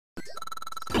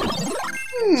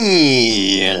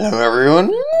Hello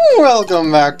everyone,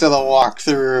 welcome back to the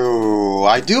walkthrough.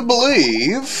 I do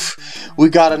believe we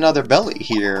got another belly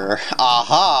here.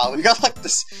 Aha, we got like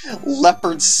this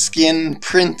leopard skin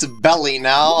print belly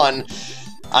now, and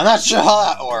I'm not sure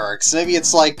how that works. Maybe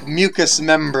it's like mucous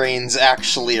membranes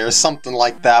actually, or something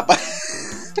like that, but...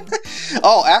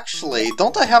 Oh, actually,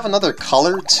 don't I have another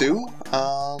color too?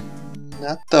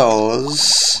 Not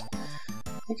those.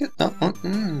 No,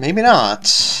 maybe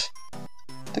not.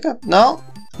 No,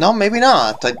 maybe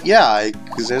not. Yeah,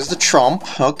 because there's the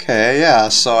trump. Okay, yeah,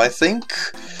 so I think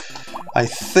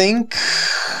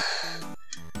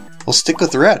we'll stick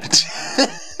with red.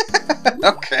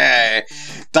 Okay,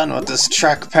 done with this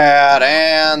trackpad,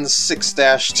 and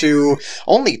 6-2.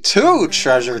 Only 2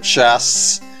 treasure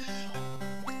chests.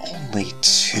 Only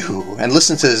 2. And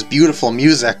listen to this beautiful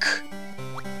music.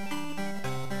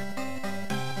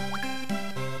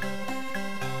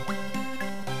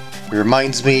 It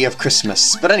reminds me of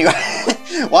Christmas. But anyway,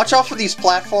 watch out for these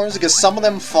platforms because some of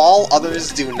them fall,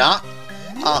 others do not.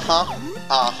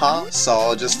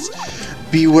 So just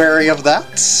be wary of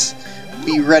that.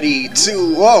 Be ready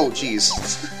to... Whoa, jeez.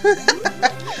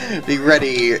 Be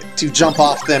ready to jump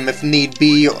off them if need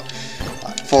be.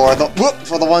 For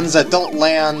the ones that don't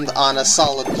land on a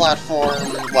solid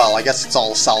platform, well, I guess it's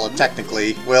all solid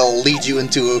technically, will lead you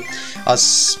into a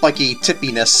spiky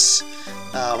tippiness.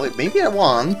 Wait, maybe I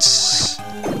want...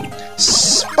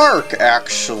 Spark,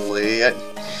 actually.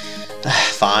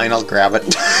 Fine, I'll grab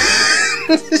it.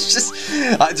 It's just,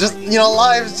 you know,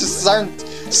 lives just aren't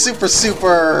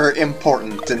super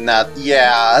important in that,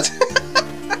 yeah.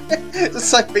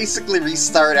 It's like basically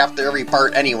restart after every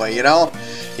part anyway, you know?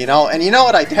 And you know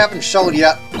what I haven't showed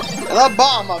yet? The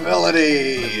bomb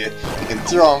ability! You can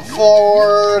throw them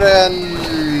forward,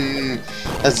 and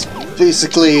that's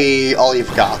basically all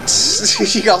you've got.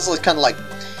 You can also kind of like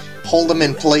hold them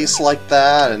in place like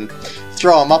that, and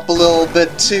throw them up a little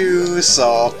bit too,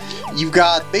 so you've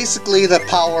got basically the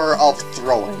power of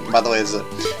throwing. By the way, there's a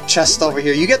chest over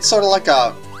here. You get sort of like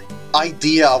a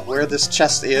idea of where this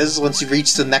chest is once you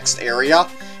reach the next area,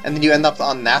 and then you end up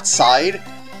on that side,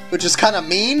 which is kind of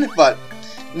mean, but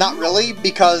not really,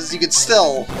 because you could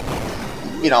still,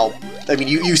 you know, I mean,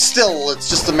 you still, it's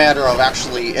just a matter of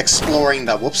actually exploring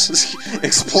the,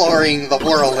 exploring the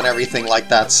world and everything like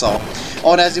that, so.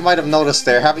 Oh, and as you might have noticed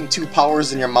there, having 2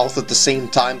 powers in your mouth at the same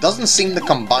time doesn't seem to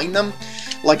combine them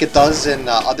like it does in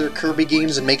other Kirby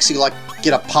games. It makes you, like,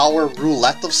 get a power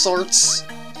roulette of sorts.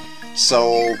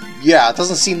 So, yeah, it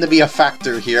doesn't seem to be a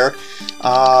factor here.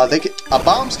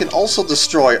 Bombs can also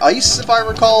destroy ice, if I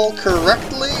recall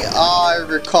correctly.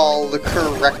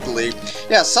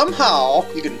 Yeah, somehow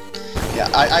you can... Yeah,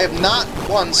 I have not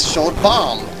once showed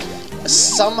bomb.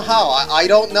 Somehow, I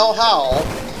don't know how,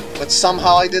 but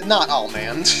somehow I did not. Oh,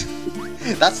 man.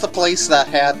 That's the place that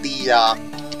had the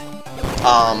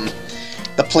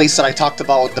place that I talked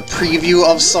about, the preview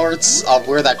of sorts, of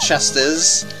where that chest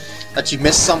is. That you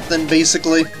missed something,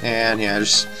 basically. And, yeah,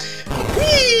 just...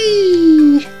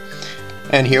 Whee!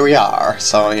 And here we are.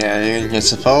 So, yeah, you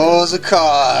suppose it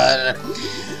could.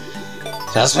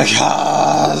 Just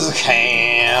because I can.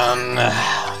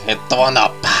 Hit the one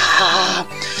up.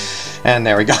 And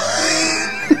there we go.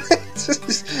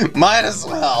 Might as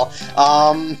well.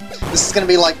 This is gonna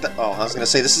be like the... Oh, I was gonna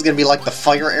say this is gonna be like the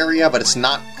fire area, but it's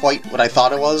not quite what I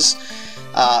thought it was.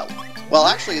 Well,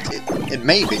 actually, it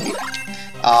may be.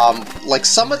 Like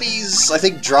some of these, I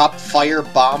think, drop fire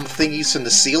bomb thingies from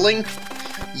the ceiling.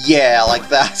 Yeah, like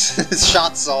that.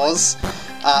 Shot saws.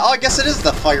 Oh, I guess it is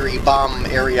the fiery bomb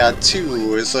area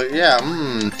too. So yeah,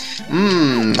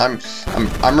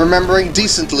 I'm remembering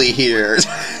decently here.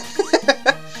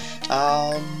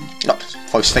 Nope,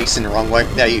 I was facing the wrong way.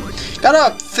 Yeah, you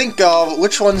gotta think of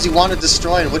which ones you want to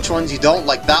destroy and which ones you don't.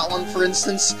 Like that one, for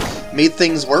instance, made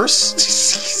things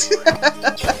worse.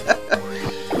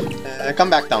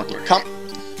 Come back down here. Come.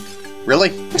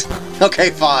 Really? Okay,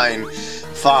 fine.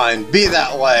 Fine. Be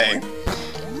that way.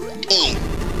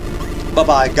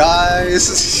 Bye-bye, guys.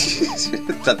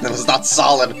 That was not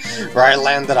solid where I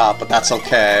landed up, but that's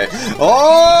okay.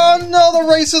 Oh, no, the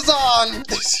race is on!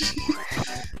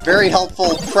 Very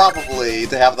helpful, probably,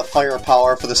 to have the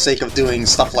firepower for the sake of doing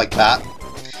stuff like that.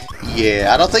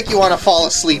 Yeah, I don't think you want to fall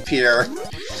asleep here.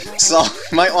 So,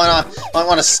 you might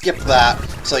wanna skip that.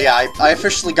 So yeah, I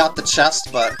officially got the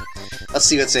chest, but let's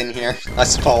see what's in here, I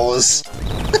suppose.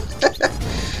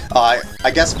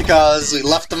 I guess because we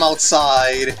left them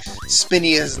outside,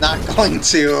 Spinny is not going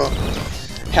to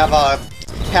have a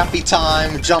happy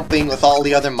time jumping with all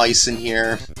the other mice in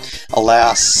here.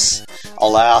 Alas.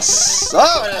 Alas.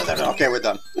 Oh, okay, we're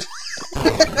done.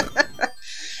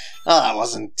 Oh, that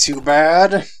wasn't too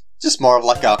bad. Just more of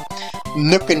like a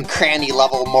nook and cranny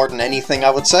level more than anything,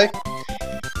 I would say.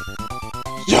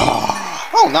 Yeah.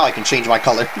 Oh, now I can change my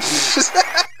color.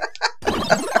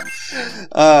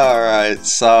 Alright,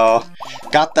 so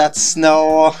got that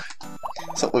snow.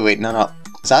 So wait, no.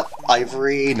 Is that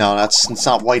ivory? No, it's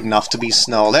not white enough to be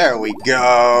snow. There we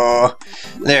go.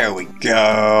 There we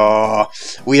go.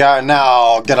 We are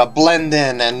now gonna blend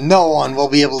in and no one will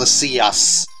be able to see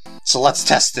us. So let's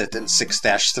test it in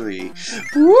 6-3.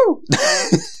 Woo!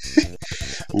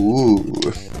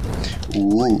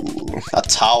 Ooh, a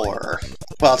tower.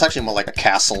 Well, it's actually more like a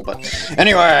castle, but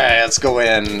anyway, let's go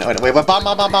in. Wait,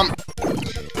 bomb.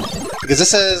 Because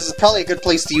this is probably a good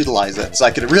place to utilize it, so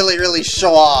I can really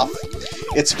show off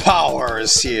its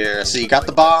powers here. So you got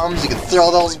the bombs, you can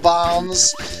throw those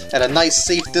bombs at a nice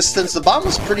safe distance. The bomb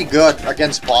is pretty good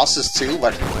against bosses too,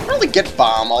 but you don't really get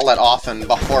bomb all that often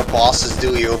before bosses,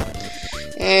 do you?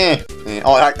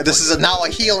 Oh, this is now a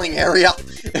healing area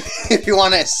if you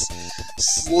want to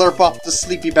slurp up the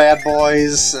sleepy bad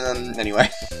boys. Anyway,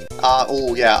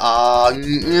 oh yeah, I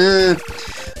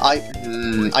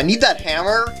need that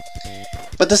hammer,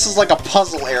 but this is like a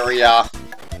puzzle area.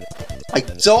 I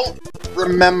don't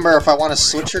remember if I want to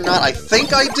switch or not. I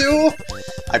think I do.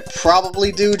 I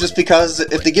probably do, just because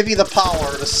if they give you the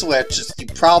power to switch, you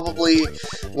probably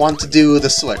want to do the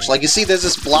switch. Like, you see there's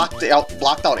this blocked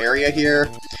out area here.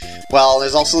 Well,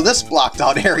 there's also this blocked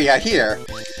out area here.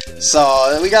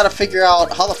 So we gotta figure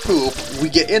out how the poop we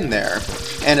get in there.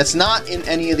 And it's not in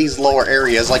any of these lower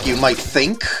areas like you might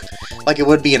think, like it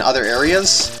would be in other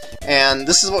areas. And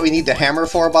this is what we need the hammer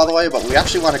for, by the way, but we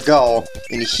actually want to go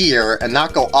in here and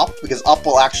not go up, because up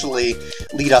will actually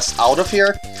lead us out of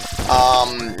here.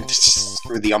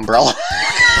 Screw the umbrella.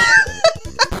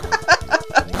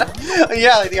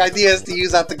 Yeah, the idea is to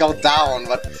use that to go down,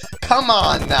 but come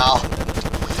on now.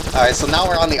 Alright, so now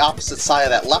we're on the opposite side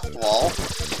of that left wall.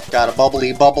 Got a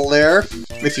bubbly bubble there,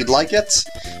 if you'd like it.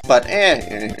 But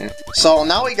So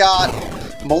now we got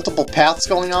multiple paths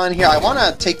going on here. I want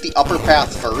to take the upper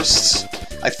path first,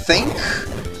 I think,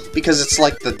 because it's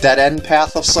like the dead-end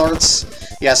path of sorts.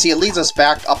 Yeah, see, it leads us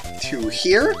back up to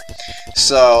here.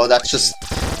 So that's just...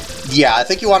 Yeah, I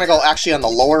think you want to go actually on the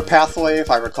lower pathway, if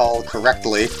I recall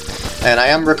correctly. And I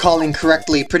am recalling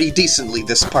correctly pretty decently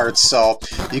this part, so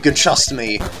you can trust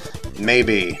me.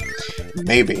 Maybe.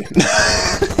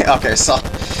 Okay, so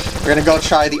we're gonna go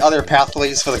try the other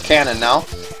pathways for the cannon now.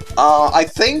 I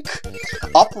think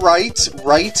upright,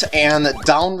 right, and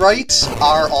downright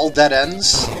are all dead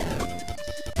ends.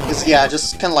 Because, yeah, it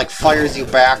just kind of like fires you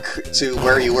back to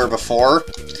where you were before.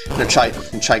 I'm gonna try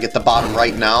to get the bottom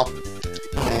right now.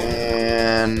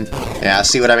 And yeah,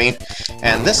 see what I mean?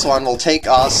 And this one will take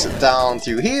us down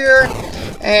through here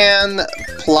and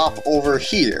plop over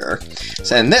here.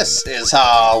 So, and this is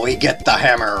how we get the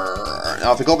hammer.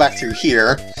 Now, if we go back through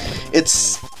here,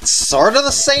 it's sort of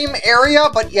the same area,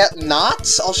 but yet not.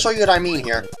 I'll show you what I mean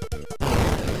here.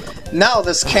 Now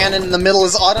this cannon in the middle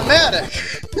is automatic.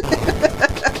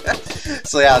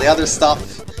 So yeah, the other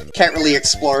stuff can't really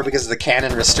explore because of the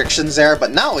cannon restrictions there,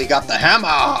 but now we got the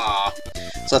hammer!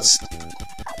 So let's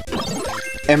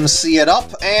MC it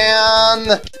up,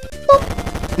 and...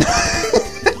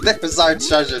 There's our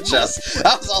treasure chest.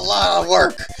 That was a lot of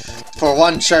work for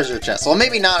one treasure chest. Well,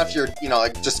 maybe not if you're, you know,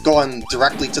 like just going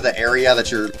directly to the area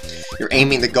that you're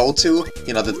aiming to go to,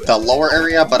 you know, the lower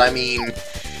area, but I mean,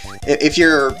 if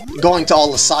you're going to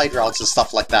all the side routes and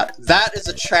stuff like that. That is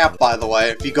a trap, by the way,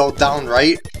 if you go down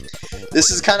right.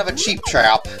 This is kind of a cheap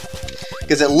trap,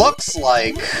 because it looks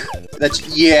like that,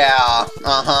 yeah,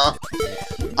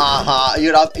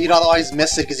 you'd otherwise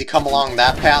miss it because you come along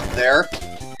that path there.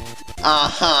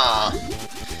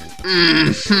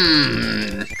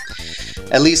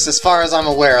 At least as far as I'm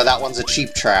aware, that one's a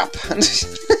cheap trap.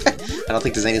 I don't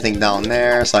think there's anything down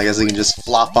there, so I guess you can just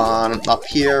flop on up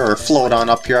here, or float on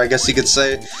up here, I guess you could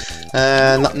say.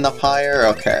 Nothing up higher?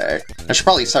 Okay. I should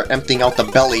probably start emptying out the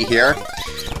belly here.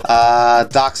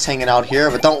 Doc's hanging out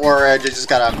here, but don't worry, I just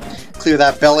gotta clear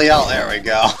that belly out. There we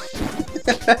go.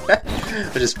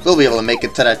 We'll be able to make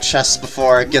it to that chest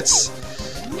before it gets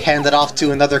handed off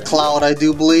to another cloud, I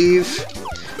do believe.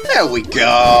 There we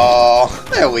go.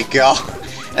 There we go.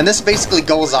 And this basically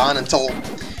goes on until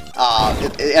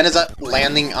it ends up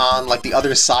landing on like the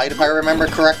other side, if I remember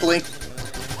correctly.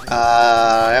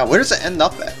 Yeah, where does it end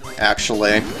up at,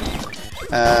 actually?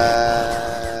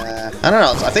 I don't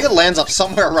know. I think it lands up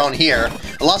somewhere around here.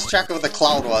 I lost track of what the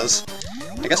cloud was.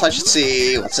 I guess I should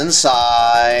see what's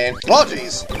inside. Oh,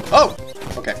 jeez. Oh,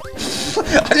 okay.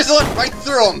 I just went right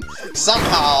through him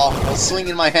somehow while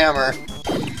swinging my hammer.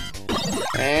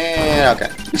 And okay.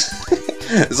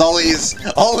 There's always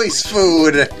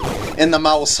food in the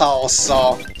mouse house,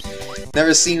 so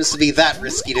never seems to be that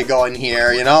risky to go in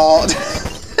here, you know?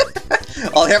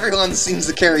 Well, everyone seems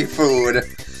to carry food.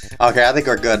 Okay, I think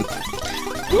we're good.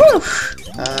 Woo!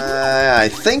 I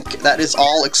think that is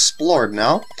all explored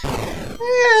now.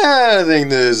 Yeah, I think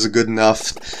there's a good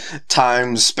enough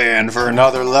time span for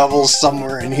another level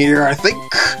somewhere in here, I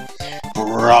think.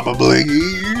 Probably.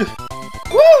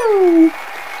 Woo!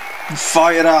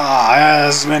 Fire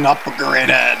has been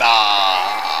upgraded,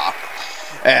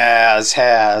 as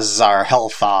has our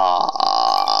health. Woo!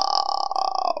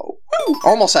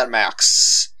 Almost at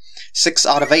max. 6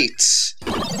 out of 8.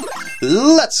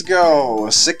 Let's go!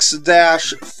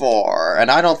 6-4.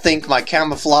 And I don't think my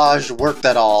camouflage worked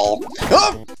at all.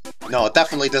 Oh! No, it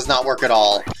definitely does not work at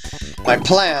all. My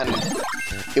plan,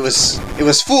 it was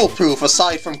foolproof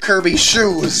aside from Kirby's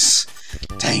shoes.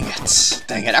 Dang it.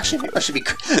 Dang it. Actually,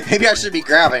 maybe I should be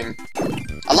grabbing.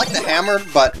 I like the hammer,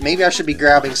 but maybe I should be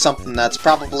grabbing something that's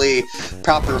probably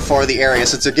proper for the area,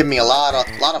 since they're giving me a lot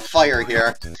of fire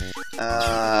here.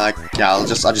 Yeah, I'll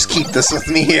just keep this with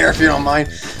me here, if you don't mind.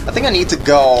 I think I need to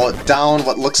go down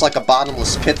what looks like a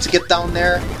bottomless pit to get down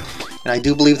there. And I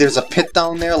do believe there's a pit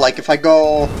down there, like if I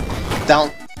go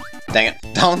down... Dang it.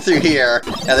 Down through here.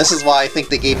 Yeah, this is why I think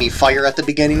they gave me fire at the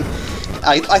beginning.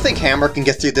 I think Hammer can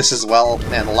get through this as well,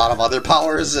 and a lot of other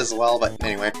powers as well, but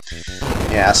anyway.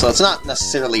 Yeah, so it's not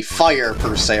necessarily fire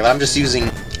per se, but I'm just using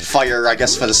fire, I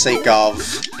guess, for the sake of...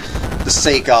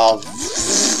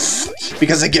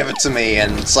 because they give it to me,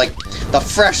 and it's like the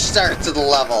fresh start to the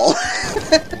level.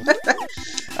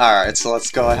 Alright, so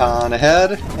let's go on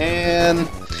ahead and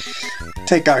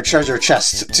take our treasure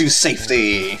chest to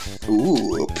safety.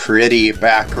 Ooh, pretty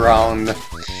background.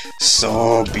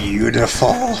 So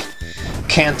beautiful.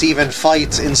 Can't even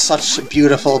fight in such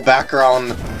beautiful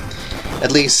background,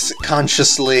 at least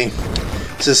consciously.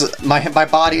 Just, my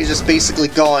body is just basically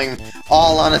going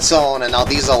all on its own, and now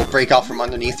these will break out from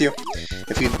underneath you.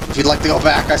 If you'd like to go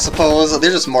back, I suppose.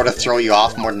 They're just more to throw you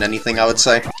off more than anything, I would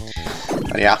say.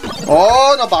 But yeah.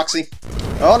 Oh, no boxy.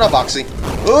 Oh, no boxy.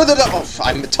 Oh,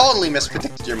 I totally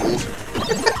mispredicted your move.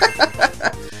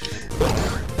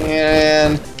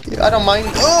 And I don't mind.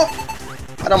 Oh!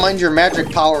 I don't mind your magic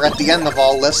power at the end of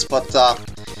all this, but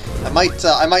I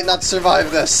might not survive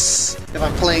this if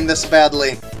I'm playing this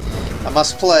badly. I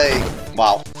must play.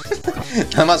 Wow.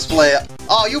 I must play.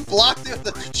 Oh, you blocked it with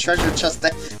the treasure chest.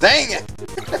 Dang it!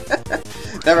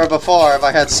 Never before have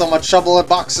I had so much trouble at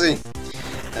boxing.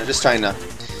 I'm just trying to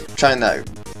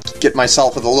get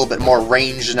myself with a little bit more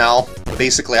range now.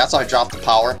 Basically, that's how I dropped the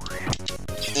power.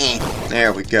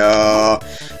 There we go.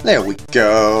 There we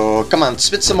go. Come on,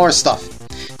 spit some more stuff.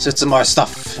 Spit some more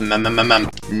stuff.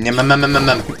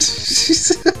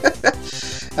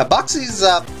 Boxy's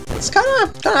it's kind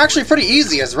of actually pretty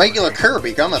easy as regular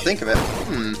Kirby. Come to think of it.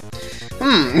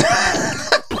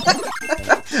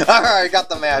 Alright, got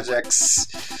the magics.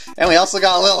 And we also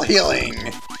got a little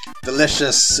healing.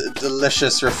 Delicious,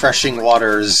 delicious, refreshing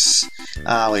waters.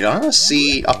 We don't have a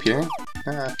sea up here.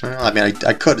 I mean,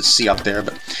 I could see up there,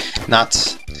 but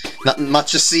not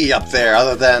much to see up there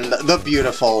other than the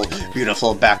beautiful,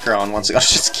 beautiful background. Once again, I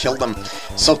just killed them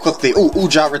so quickly. Ooh,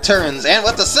 Uja returns, and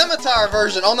with the scimitar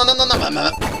version. Oh no!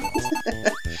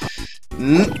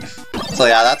 So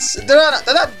yeah, they're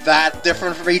not that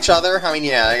different from each other. I mean,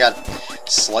 yeah, they got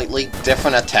slightly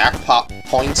different attack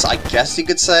points, I guess you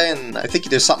could say. And I think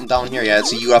there's something down here. Yeah,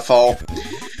 it's a UFO.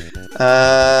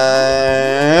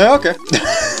 Okay.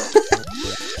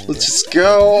 Let's just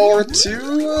go over to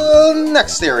the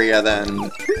next area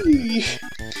then.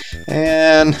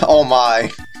 And oh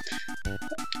my.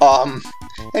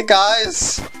 Hey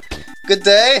guys. Good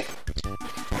day.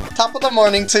 Top of the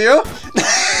morning to you.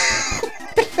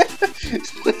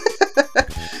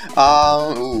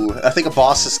 Ooh, I think a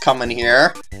boss is coming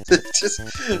here.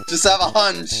 just have a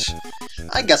hunch.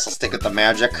 I guess I'll stick with the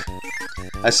magic,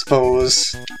 I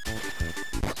suppose.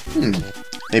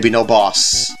 Maybe no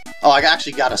boss. Oh, I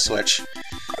actually got a switch.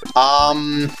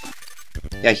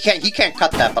 Yeah, he can't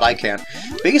cut that, but I can.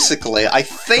 Basically, I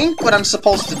think what I'm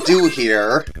supposed to do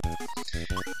here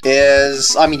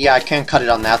is... I mean, yeah, I can cut it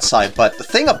on that side, but the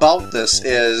thing about this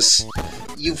is...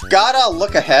 You've gotta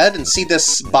look ahead and see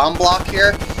this bomb block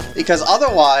here, because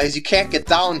otherwise you can't get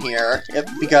down here,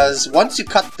 because once you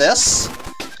cut this,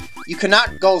 you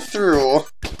cannot go through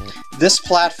this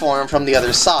platform from the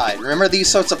other side. Remember these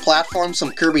sorts of platforms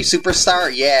from Kirby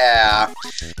Superstar? Yeah.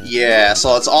 Yeah,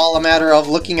 so it's all a matter of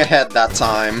looking ahead that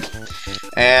time.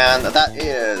 And that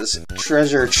is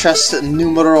treasure chest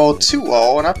numero 20,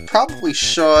 and I probably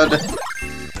should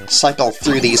cycle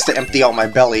through these to empty out my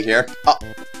belly here. Oh.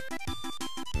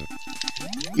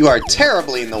 You are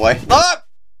terribly in the way. Ah!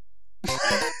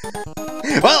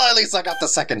 Well, at least I got the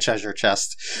second treasure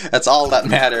chest. That's all that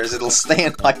matters. It'll stay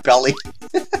in my belly.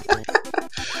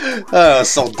 Oh,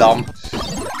 so dumb.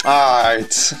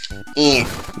 Alright.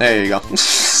 There you go.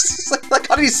 Like,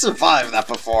 how did he survive that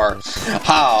before?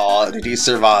 How did he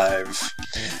survive?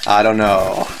 I don't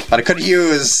know. But I could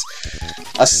use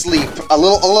a sleep, a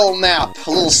little nap, a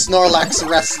little Snorlax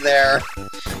rest there.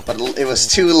 But it was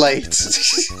too late.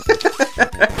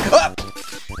 Oh!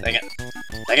 Dang it.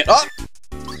 Dang it. Oh!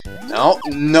 No,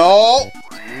 no,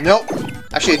 nope.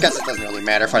 Actually, I guess it doesn't really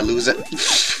matter if I lose it.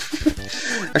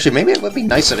 Actually, maybe it would be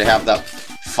nicer to have that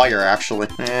fire, actually.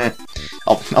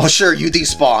 Oh, sure, you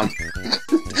despawn.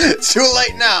 Too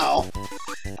late now.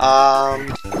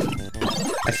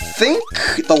 I think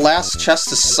the last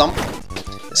chest is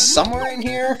somewhere in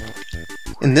here?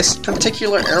 In this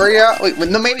particular area? Wait,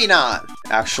 no, maybe not,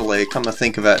 actually, come to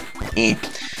think of it.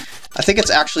 I think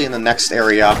it's actually in the next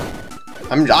area.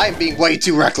 I'm being way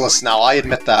too reckless now, I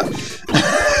admit that.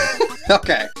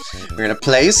 Okay, we're gonna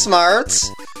play smart.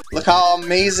 Look how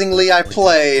amazingly I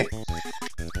play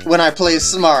when I play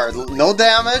smart. No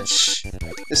damage.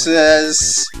 This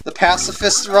is the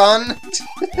pacifist run.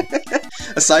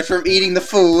 Aside from eating the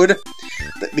food,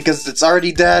 because it's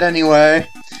already dead anyway.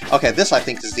 Okay, this I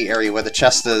think is the area where the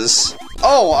chest is.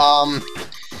 Oh,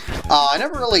 I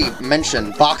never really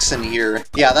mentioned Boxin here.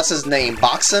 Yeah, that's his name,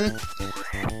 Boxin.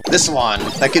 This one,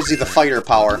 that gives you the fighter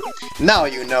power. Now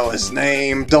you know his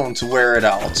name, don't wear it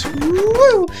out.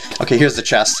 Woo! Okay, here's the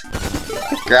chest.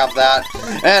 Grab that,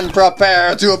 and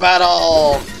prepare to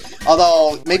battle!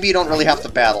 Although, maybe you don't really have to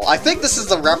battle. I think this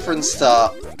is a reference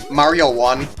to Mario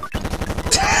 1.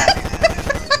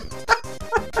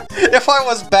 If I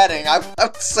was betting, I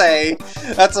would say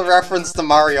that's a reference to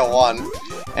Mario 1.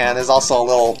 And there's also a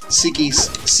little Seeky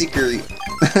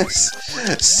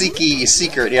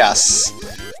secret, yes.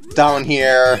 Down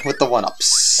here with the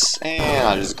 1-ups. And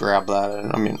I'll just grab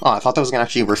that. I mean, I thought that was gonna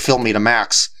actually refill me to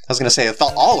max. I was gonna say, I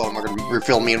thought all of them were gonna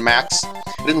refill me to max.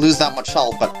 I didn't lose that much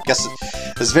health, but I guess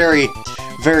it was very,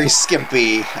 very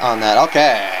skimpy on that.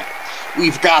 Okay.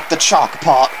 We've got the chalk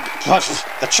pot,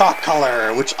 the chalk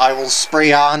color, which I will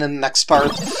spray on in the next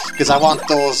part, because I want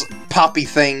those poppy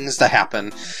things to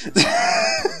happen.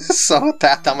 So with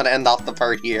that, I'm going to end off the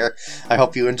part here. I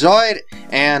hope you enjoyed,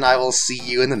 and I will see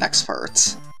you in the next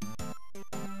part.